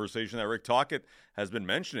summer conversation that Rick Tocchet has been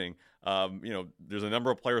mentioning. There's a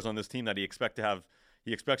number of players on this team that he expects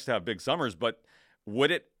to have big summers, but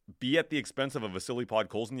would it be at the expense of a Vasily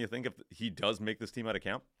Podkolzin, you think, if he does make this team out of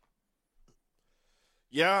camp?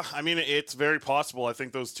 Yeah, I mean, it's very possible. I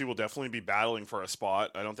think those two will definitely be battling for a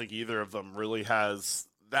spot. I don't think either of them really has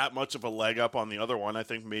that much of a leg up on the other one. I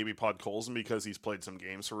think maybe Podkolzin, because he's played some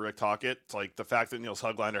games for Rick Tocchet. It's like the fact that Nils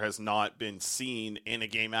Höglander has not been seen in a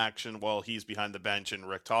game action while he's behind the bench in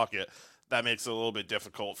Rick Tocchet, that makes it a little bit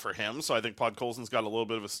difficult for him. So I think Podkolzin's got a little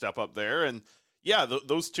bit of a step up there. And yeah,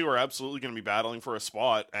 those two are absolutely going to be battling for a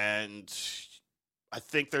spot. And I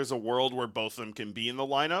think there's a world where both of them can be in the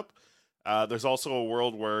lineup. There's also a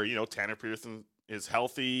world where, Tanner Pearson is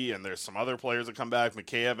healthy and there's some other players that come back.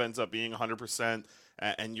 Mikheyev ends up being 100%.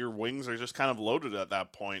 And your wings are just kind of loaded at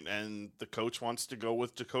that point. And the coach wants to go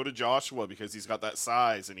with Dakota Joshua because he's got that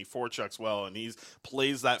size and he forechecks well and he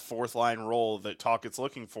plays that fourth line role that Tocchet's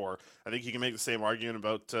looking for. I think you can make the same argument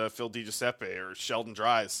about Phil DiGiuseppe or Sheldon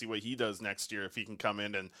Dries, see what he does next year if he can come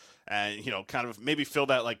in and kind of maybe fill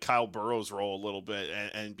that like Kyle Burrows role a little bit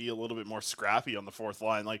and be a little bit more scrappy on the fourth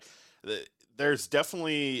line. Like, there's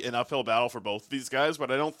definitely an uphill battle for both of these guys,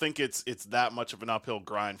 but I don't think it's that much of an uphill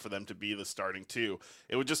grind for them to be the starting two.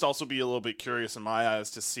 It would just also be a little bit curious in my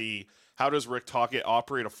eyes to see how does Rick Tocchet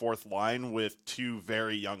operate a fourth line with two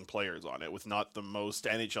very young players on it, with not the most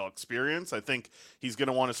NHL experience. I think he's going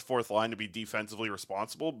to want his fourth line to be defensively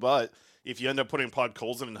responsible, but if you end up putting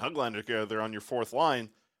Podkolzin and Höglander together on your fourth line,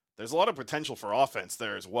 there's a lot of potential for offense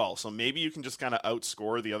there as well. So maybe you can just kind of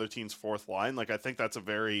outscore the other team's fourth line. Like, I think that's a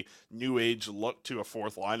very new age look to a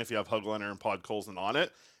fourth line if you have Höglander and Podkolzin on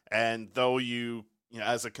it. And though you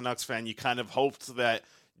as a Canucks fan, you kind of hoped that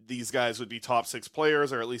these guys would be top 6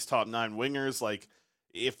 players or at least top 9 wingers. Like,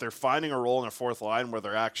 if they're finding a role in a fourth line where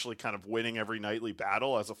they're actually kind of winning every nightly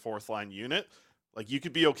battle as a fourth line unit, like, you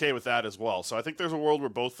could be okay with that as well. So I think there's a world where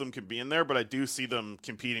both of them could be in there, but I do see them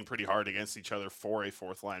competing pretty hard against each other for a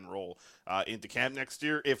fourth line role into camp next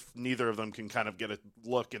year, if neither of them can kind of get a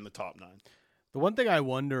look in the top 9. The one thing I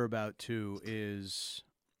wonder about too is,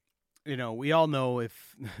 we all know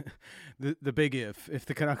if the big if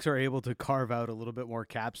the Canucks are able to carve out a little bit more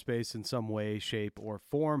cap space in some way, shape, or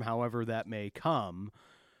form, however that may come,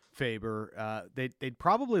 Faber, they'd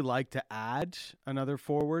probably like to add another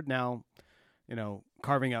forward. Now,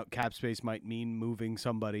 carving out cap space might mean moving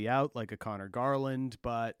somebody out like a Connor Garland,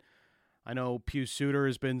 but I know Pius Suter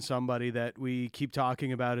has been somebody that we keep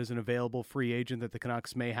talking about as an available free agent that the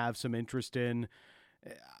Canucks may have some interest in.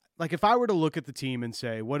 Like, if I were to look at the team and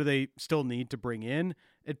say, what do they still need to bring in?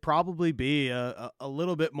 It'd probably be a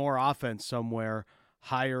little bit more offense somewhere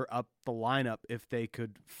higher up the lineup if they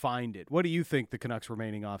could find it. What do you think the Canucks'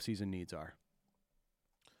 remaining offseason needs are?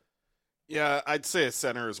 Yeah, I'd say a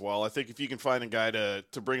center as well. I think if you can find a guy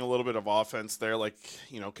to bring a little bit of offense there, like,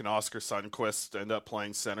 can Oscar Sundqvist end up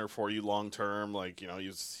playing center for you long term? Like,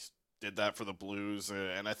 he did that for the Blues.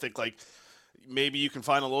 And I think, like, maybe you can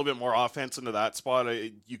find a little bit more offense into that spot.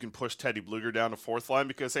 You can push Teddy Bluger down to fourth line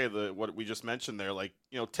because, hey, what we just mentioned there, like,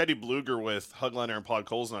 Teddy Bluger with Höglander and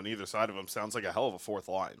Podkolzin on either side of him sounds like a hell of a fourth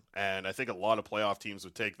line. And I think a lot of playoff teams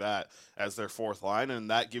would take that as their fourth line,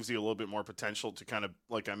 and that gives you a little bit more potential to kind of,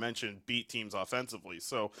 like I mentioned, beat teams offensively.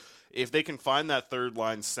 So if they can find that third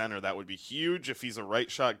line center, that would be huge. If he's a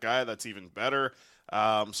right shot guy, that's even better.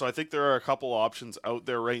 So I think there are a couple options out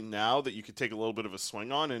there right now that you could take a little bit of a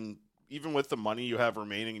swing on, and even with the money you have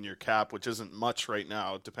remaining in your cap, which isn't much right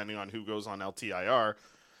now, depending on who goes on LTIR,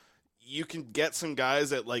 you can get some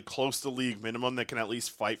guys at like close to league minimum that can at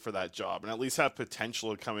least fight for that job and at least have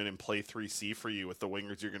potential to come in and play 3C for you with the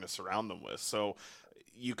wingers you're going to surround them with. So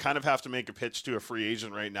you kind of have to make a pitch to a free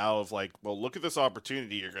agent right now of like, well, look at this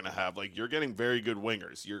opportunity you're going to have. Like, you're getting very good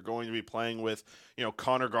wingers. You're going to be playing with,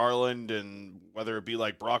 Connor Garland, and whether it be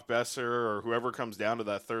like Brock Besser or whoever comes down to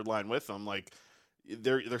that third line with them, like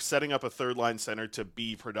they're setting up a third line center to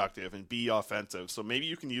be productive and be offensive. So maybe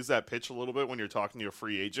you can use that pitch a little bit when you're talking to a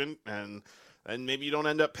free agent, and maybe you don't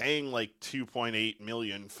end up paying like $2.8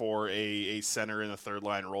 million for a center in a third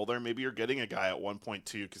line role there. Maybe you're getting a guy at 1.2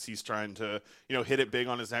 because he's trying to, hit it big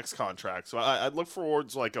on his next contract. So I'd look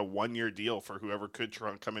towards like a 1-year deal for whoever could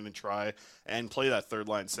come in and try and play that third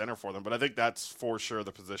line center for them. But I think that's for sure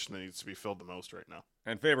the position that needs to be filled the most right now.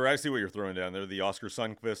 And Faber, I see what you're throwing down there. The Oscar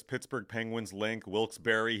Sundqvist, Pittsburgh Penguins link,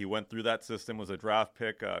 Wilkes-Barre. He went through that system, was a draft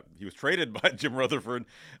pick. He was traded by Jim Rutherford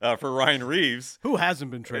for Ryan Reeves. Who hasn't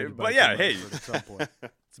been traded by Jim Rutherford at some point?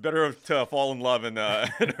 It's better to fall in love than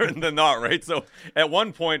not, right? So at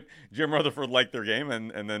one point, Jim Rutherford liked their game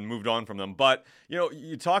and then moved on from them. But,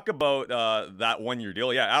 you talk about that 1-year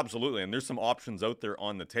deal. Yeah, absolutely. And there's some options out there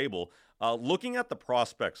on the table. Looking at the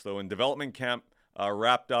prospects, though, in development camp,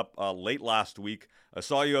 wrapped up late last week. I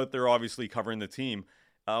saw you out there, obviously, covering the team.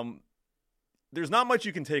 There's not much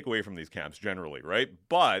you can take away from these camps, generally, right?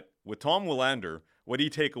 But with Tom Höglander, what do you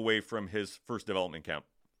take away from his first development camp?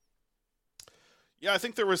 Yeah, I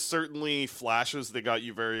think there was certainly flashes that got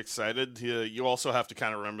you very excited. You also have to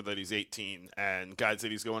kind of remember that he's 18, and guys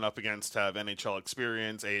that he's going up against have NHL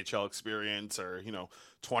experience, AHL experience, or,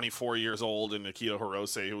 24 years old, and Nikita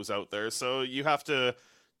Hirose, who was out there. So you have to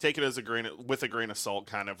take it with a grain of salt,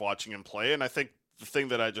 kind of watching him play. And I think the thing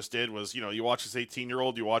that I just did was, you watch this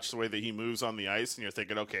 18-year-old, you watch the way that he moves on the ice, and you're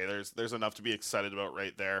thinking, okay, there's enough to be excited about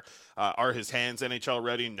right there. Are his hands NHL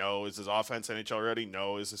ready? No. Is his offense NHL ready?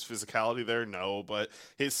 No. Is his physicality there? No. But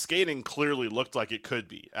his skating clearly looked like it could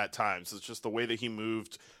be at times. It's just the way that he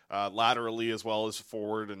moved laterally as well as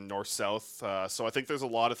forward and north-south. So I think there's a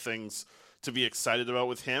lot of things to be excited about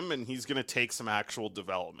with him, and he's going to take some actual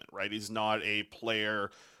development, right? He's not a player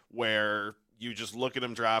where you just look at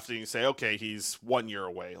him drafting and say, okay, he's 1 year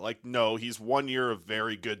away. Like, no, he's 1 year of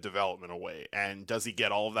very good development away. And does he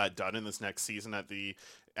get all of that done in this next season at the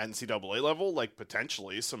NCAA level? Like,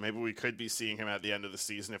 potentially. So maybe we could be seeing him at the end of the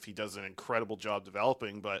season if he does an incredible job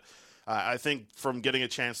developing. But I think from getting a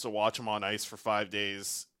chance to watch him on ice for 5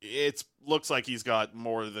 days, it looks like he's got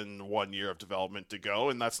more than 1 year of development to go,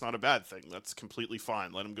 and that's not a bad thing. That's completely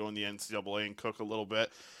fine. Let him go in the NCAA and cook a little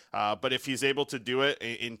bit. But if he's able to do it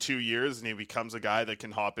in 2 years and he becomes a guy that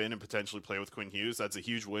can hop in and potentially play with Quinn Hughes, that's a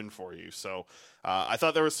huge win for you. So I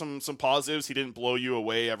thought there was some positives. He didn't blow you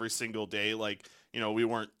away every single day. Like, we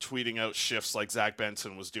weren't tweeting out shifts like Zach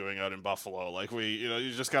Benson was doing out in Buffalo. Like,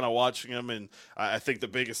 you're just kind of watching him. And I think the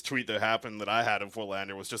biggest tweet that happened that I had of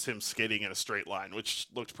Höglander was just him skating in a straight line, which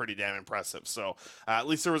looked pretty damn impressive. So at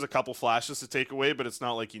least there was a couple flashes to take away, but it's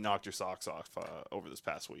not like you knocked your socks off over this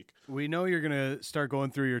past week. We know you're going to start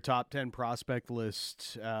going through your top 10 prospect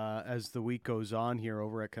list as the week goes on here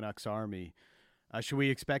over at Canucks Army. Should we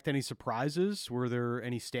expect any surprises? Were there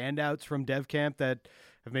any standouts from Dev Camp that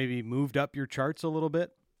have maybe moved up your charts a little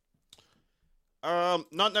bit?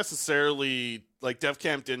 Not necessarily. Like, Dev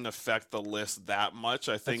Camp didn't affect the list that much.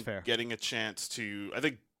 I think getting a chance to,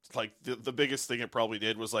 like the biggest thing it probably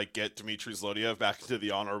did was like get Dmitry Zlodiev back into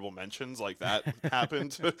the honorable mentions. Like, that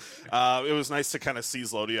happened. It was nice to kind of see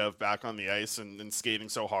Zlodiev back on the ice and skating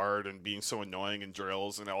so hard and being so annoying in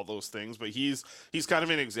drills and all those things. But he's kind of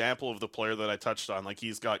an example of the player that I touched on. Like,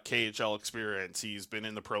 he's got KHL experience. He's been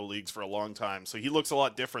in the pro leagues for a long time. So he looks a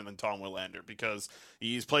lot different than Tom Höglander because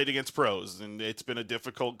he's played against pros, and it's been a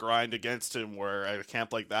difficult grind against him where at a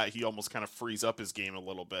camp like that, he almost kind of frees up his game a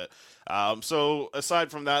little bit. So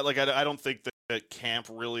aside from that, like, I don't think that camp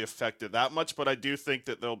really affected that much, but I do think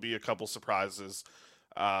that there'll be a couple surprises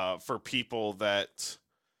for people that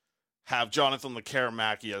have Jonathan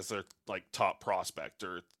Lekkerimäki as their like top prospect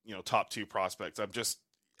or top 2 prospects. I'm just,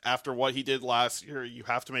 after what he did last year, you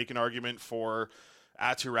have to make an argument for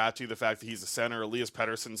Aatu Räty, the fact that he's a center. Elias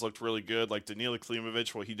Pettersson's looked really good. Like, Danila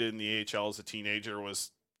Klimovich, what he did in the AHL as a teenager was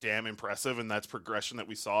damn impressive, and that's progression that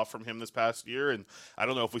we saw from him this past year. And I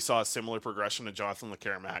don't know if we saw a similar progression to Jonathan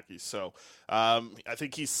Lekkerimäki. So I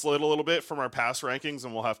think he slid a little bit from our past rankings,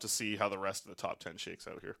 and we'll have to see how the rest of the top 10 shakes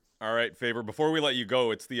out here. All right, Faber, before we let you go,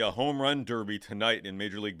 it's the home run derby tonight in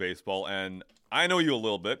Major League Baseball, and I know you a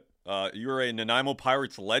little bit. You were a Nanaimo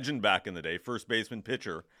Pirates legend back in the day, first baseman,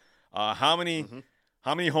 pitcher. How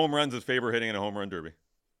many home runs is Faber hitting in a home run derby?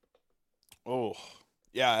 Oh,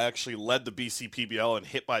 Yeah, I actually led the BC PBL in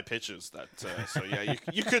hit by pitches. That so yeah,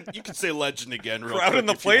 you could say legend again. Real Crowding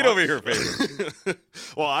the plate over here, baby.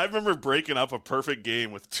 Well, I remember breaking up a perfect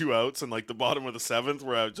game with 2 outs and like the bottom of the 7th,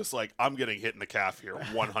 where I was just like, I'm getting hit in the calf here,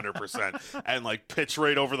 100%, and like pitch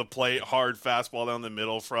right over the plate, hard fastball down the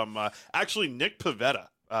middle from actually Nick Pivetta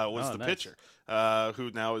was the nice pitcher.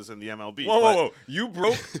 Who now is in the MLB. Whoa. You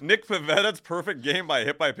broke Nick Pavetta's perfect game by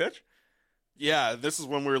hit by pitch? Yeah, this is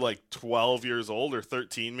when we were like 12 years old or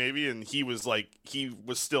 13 maybe, and he was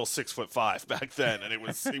still 6'5" back then, and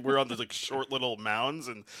we were on the like short little mounds,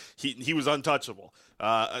 and he was untouchable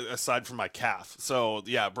aside from my calf. So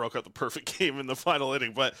yeah, broke out the perfect game in the final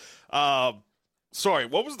inning. But sorry,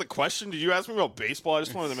 what was the question? Did you ask me about baseball? I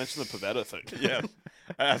just wanted to mention the Pivetta thing. Yeah,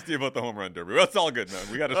 I asked you about the home run derby. That's all good, man.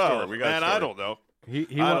 We got a story. I don't know.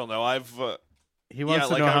 I don't know. He wants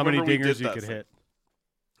to know how many dingers you could hit.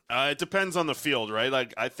 It depends on the field, right?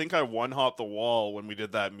 Like, I think I one-hopped the wall when we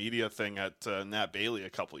did that media thing at Nat Bailey a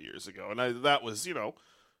couple years ago. And that was,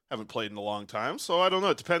 haven't played in a long time. So I don't know.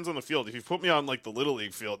 It depends on the field. If you put me on, like, the Little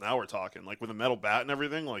League field, now we're talking. Like, with a metal bat and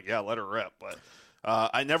everything, like, yeah, let her rip. But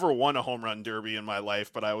I never won a home run derby in my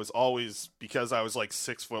life, but I was always, because I was, like,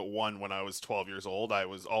 6'1" when I was 12 years old, I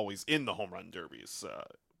was always in the home run derbies.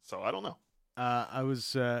 So I don't know. I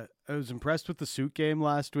was impressed with the suit game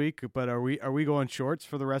last week, but are we going shorts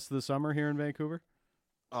for the rest of the summer here in Vancouver?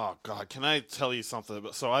 Oh God, can I tell you something?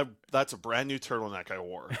 That's a brand new turtleneck I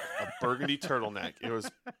wore, a burgundy turtleneck. It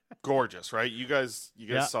was gorgeous, right? You guys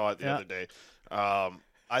saw it the other day.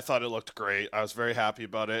 I thought it looked great. I was very happy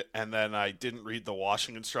about it, and then I didn't read the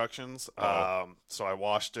washing instructions. So I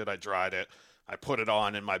washed it, I dried it. I put it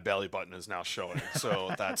on, and my belly button is now showing.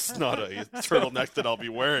 So that's not a turtleneck that I'll be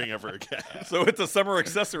wearing ever again. So it's a summer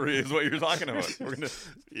accessory is what you're talking about. We're gonna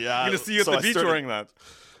see you at the beach wearing that.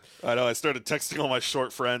 I know. I started texting all my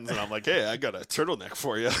short friends, and I'm like, hey, I got a turtleneck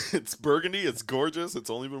for you. It's burgundy. It's gorgeous. It's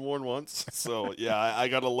only been worn once. So, yeah, I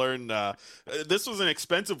got to learn. This was an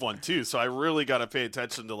expensive one, too. So I really got to pay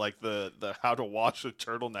attention to, like, the how to wash a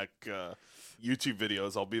turtleneck YouTube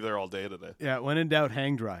videos. I'll be there all day today. Yeah, when in doubt,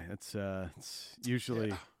 hang dry. It's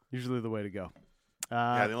usually the way to go.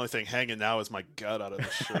 The only thing hanging now is my gut out of the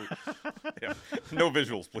shirt. Yeah. No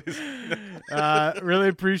visuals, please. Really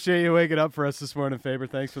appreciate you waking up for us this morning, Faber.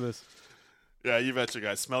 Thanks for this. Yeah, you betcha,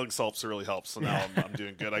 guys. Smelling salts really helps. So now I'm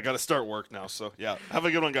doing good. I got to start work now. So, yeah, have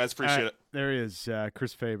a good one, guys. Appreciate it. There he is,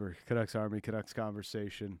 Chris Faber, Canucks Army, Canucks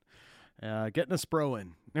Conversation. Getting a spro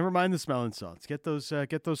in. Never mind the smelling salts. Get those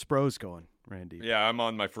spros going, Randy. Yeah, I'm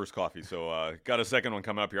on my first coffee, so got a second one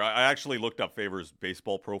coming up here. I actually looked up Faber's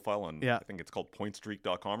baseball profile on, I think it's called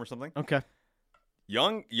pointstreak.com or something. Okay.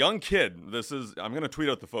 Young kid. I'm going to tweet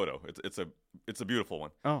out the photo. It's a beautiful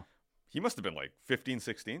one. Oh. He must have been like 15,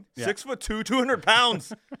 16. Yeah. 6'2", 200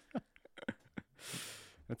 pounds.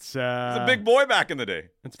 He's a big boy back in the day.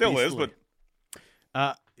 Still beastly. is,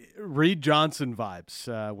 but Reed Johnson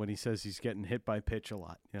vibes when he says he's getting hit by pitch a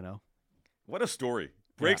lot, What a story.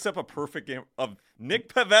 Breaks up a perfect game of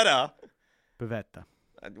Nick Pivetta.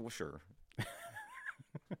 Sure.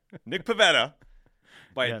 Nick Pivetta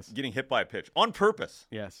by getting hit by a pitch on purpose.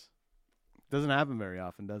 Yes. Doesn't happen very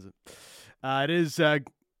often, does it? It is, I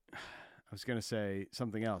was going to say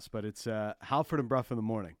something else, but it's Halford and Bruff in the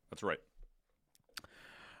morning. That's right.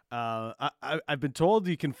 I've been told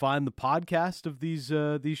you can find the podcast of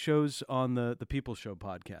these shows on the People Show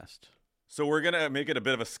podcast. So we're going to make it a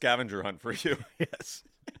bit of a scavenger hunt for you. Yes.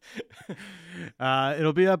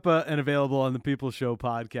 It'll be up and available on the People Show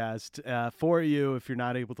podcast for you if you're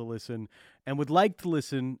not able to listen and would like to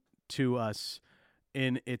listen to us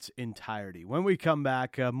in its entirety. When we come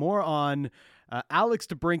back, more on Alex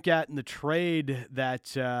DeBrincat and the trade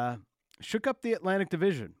that shook up the Atlantic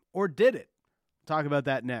Division. Or did it? Talk about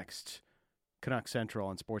that next. Canucks Central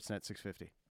on Sportsnet 650.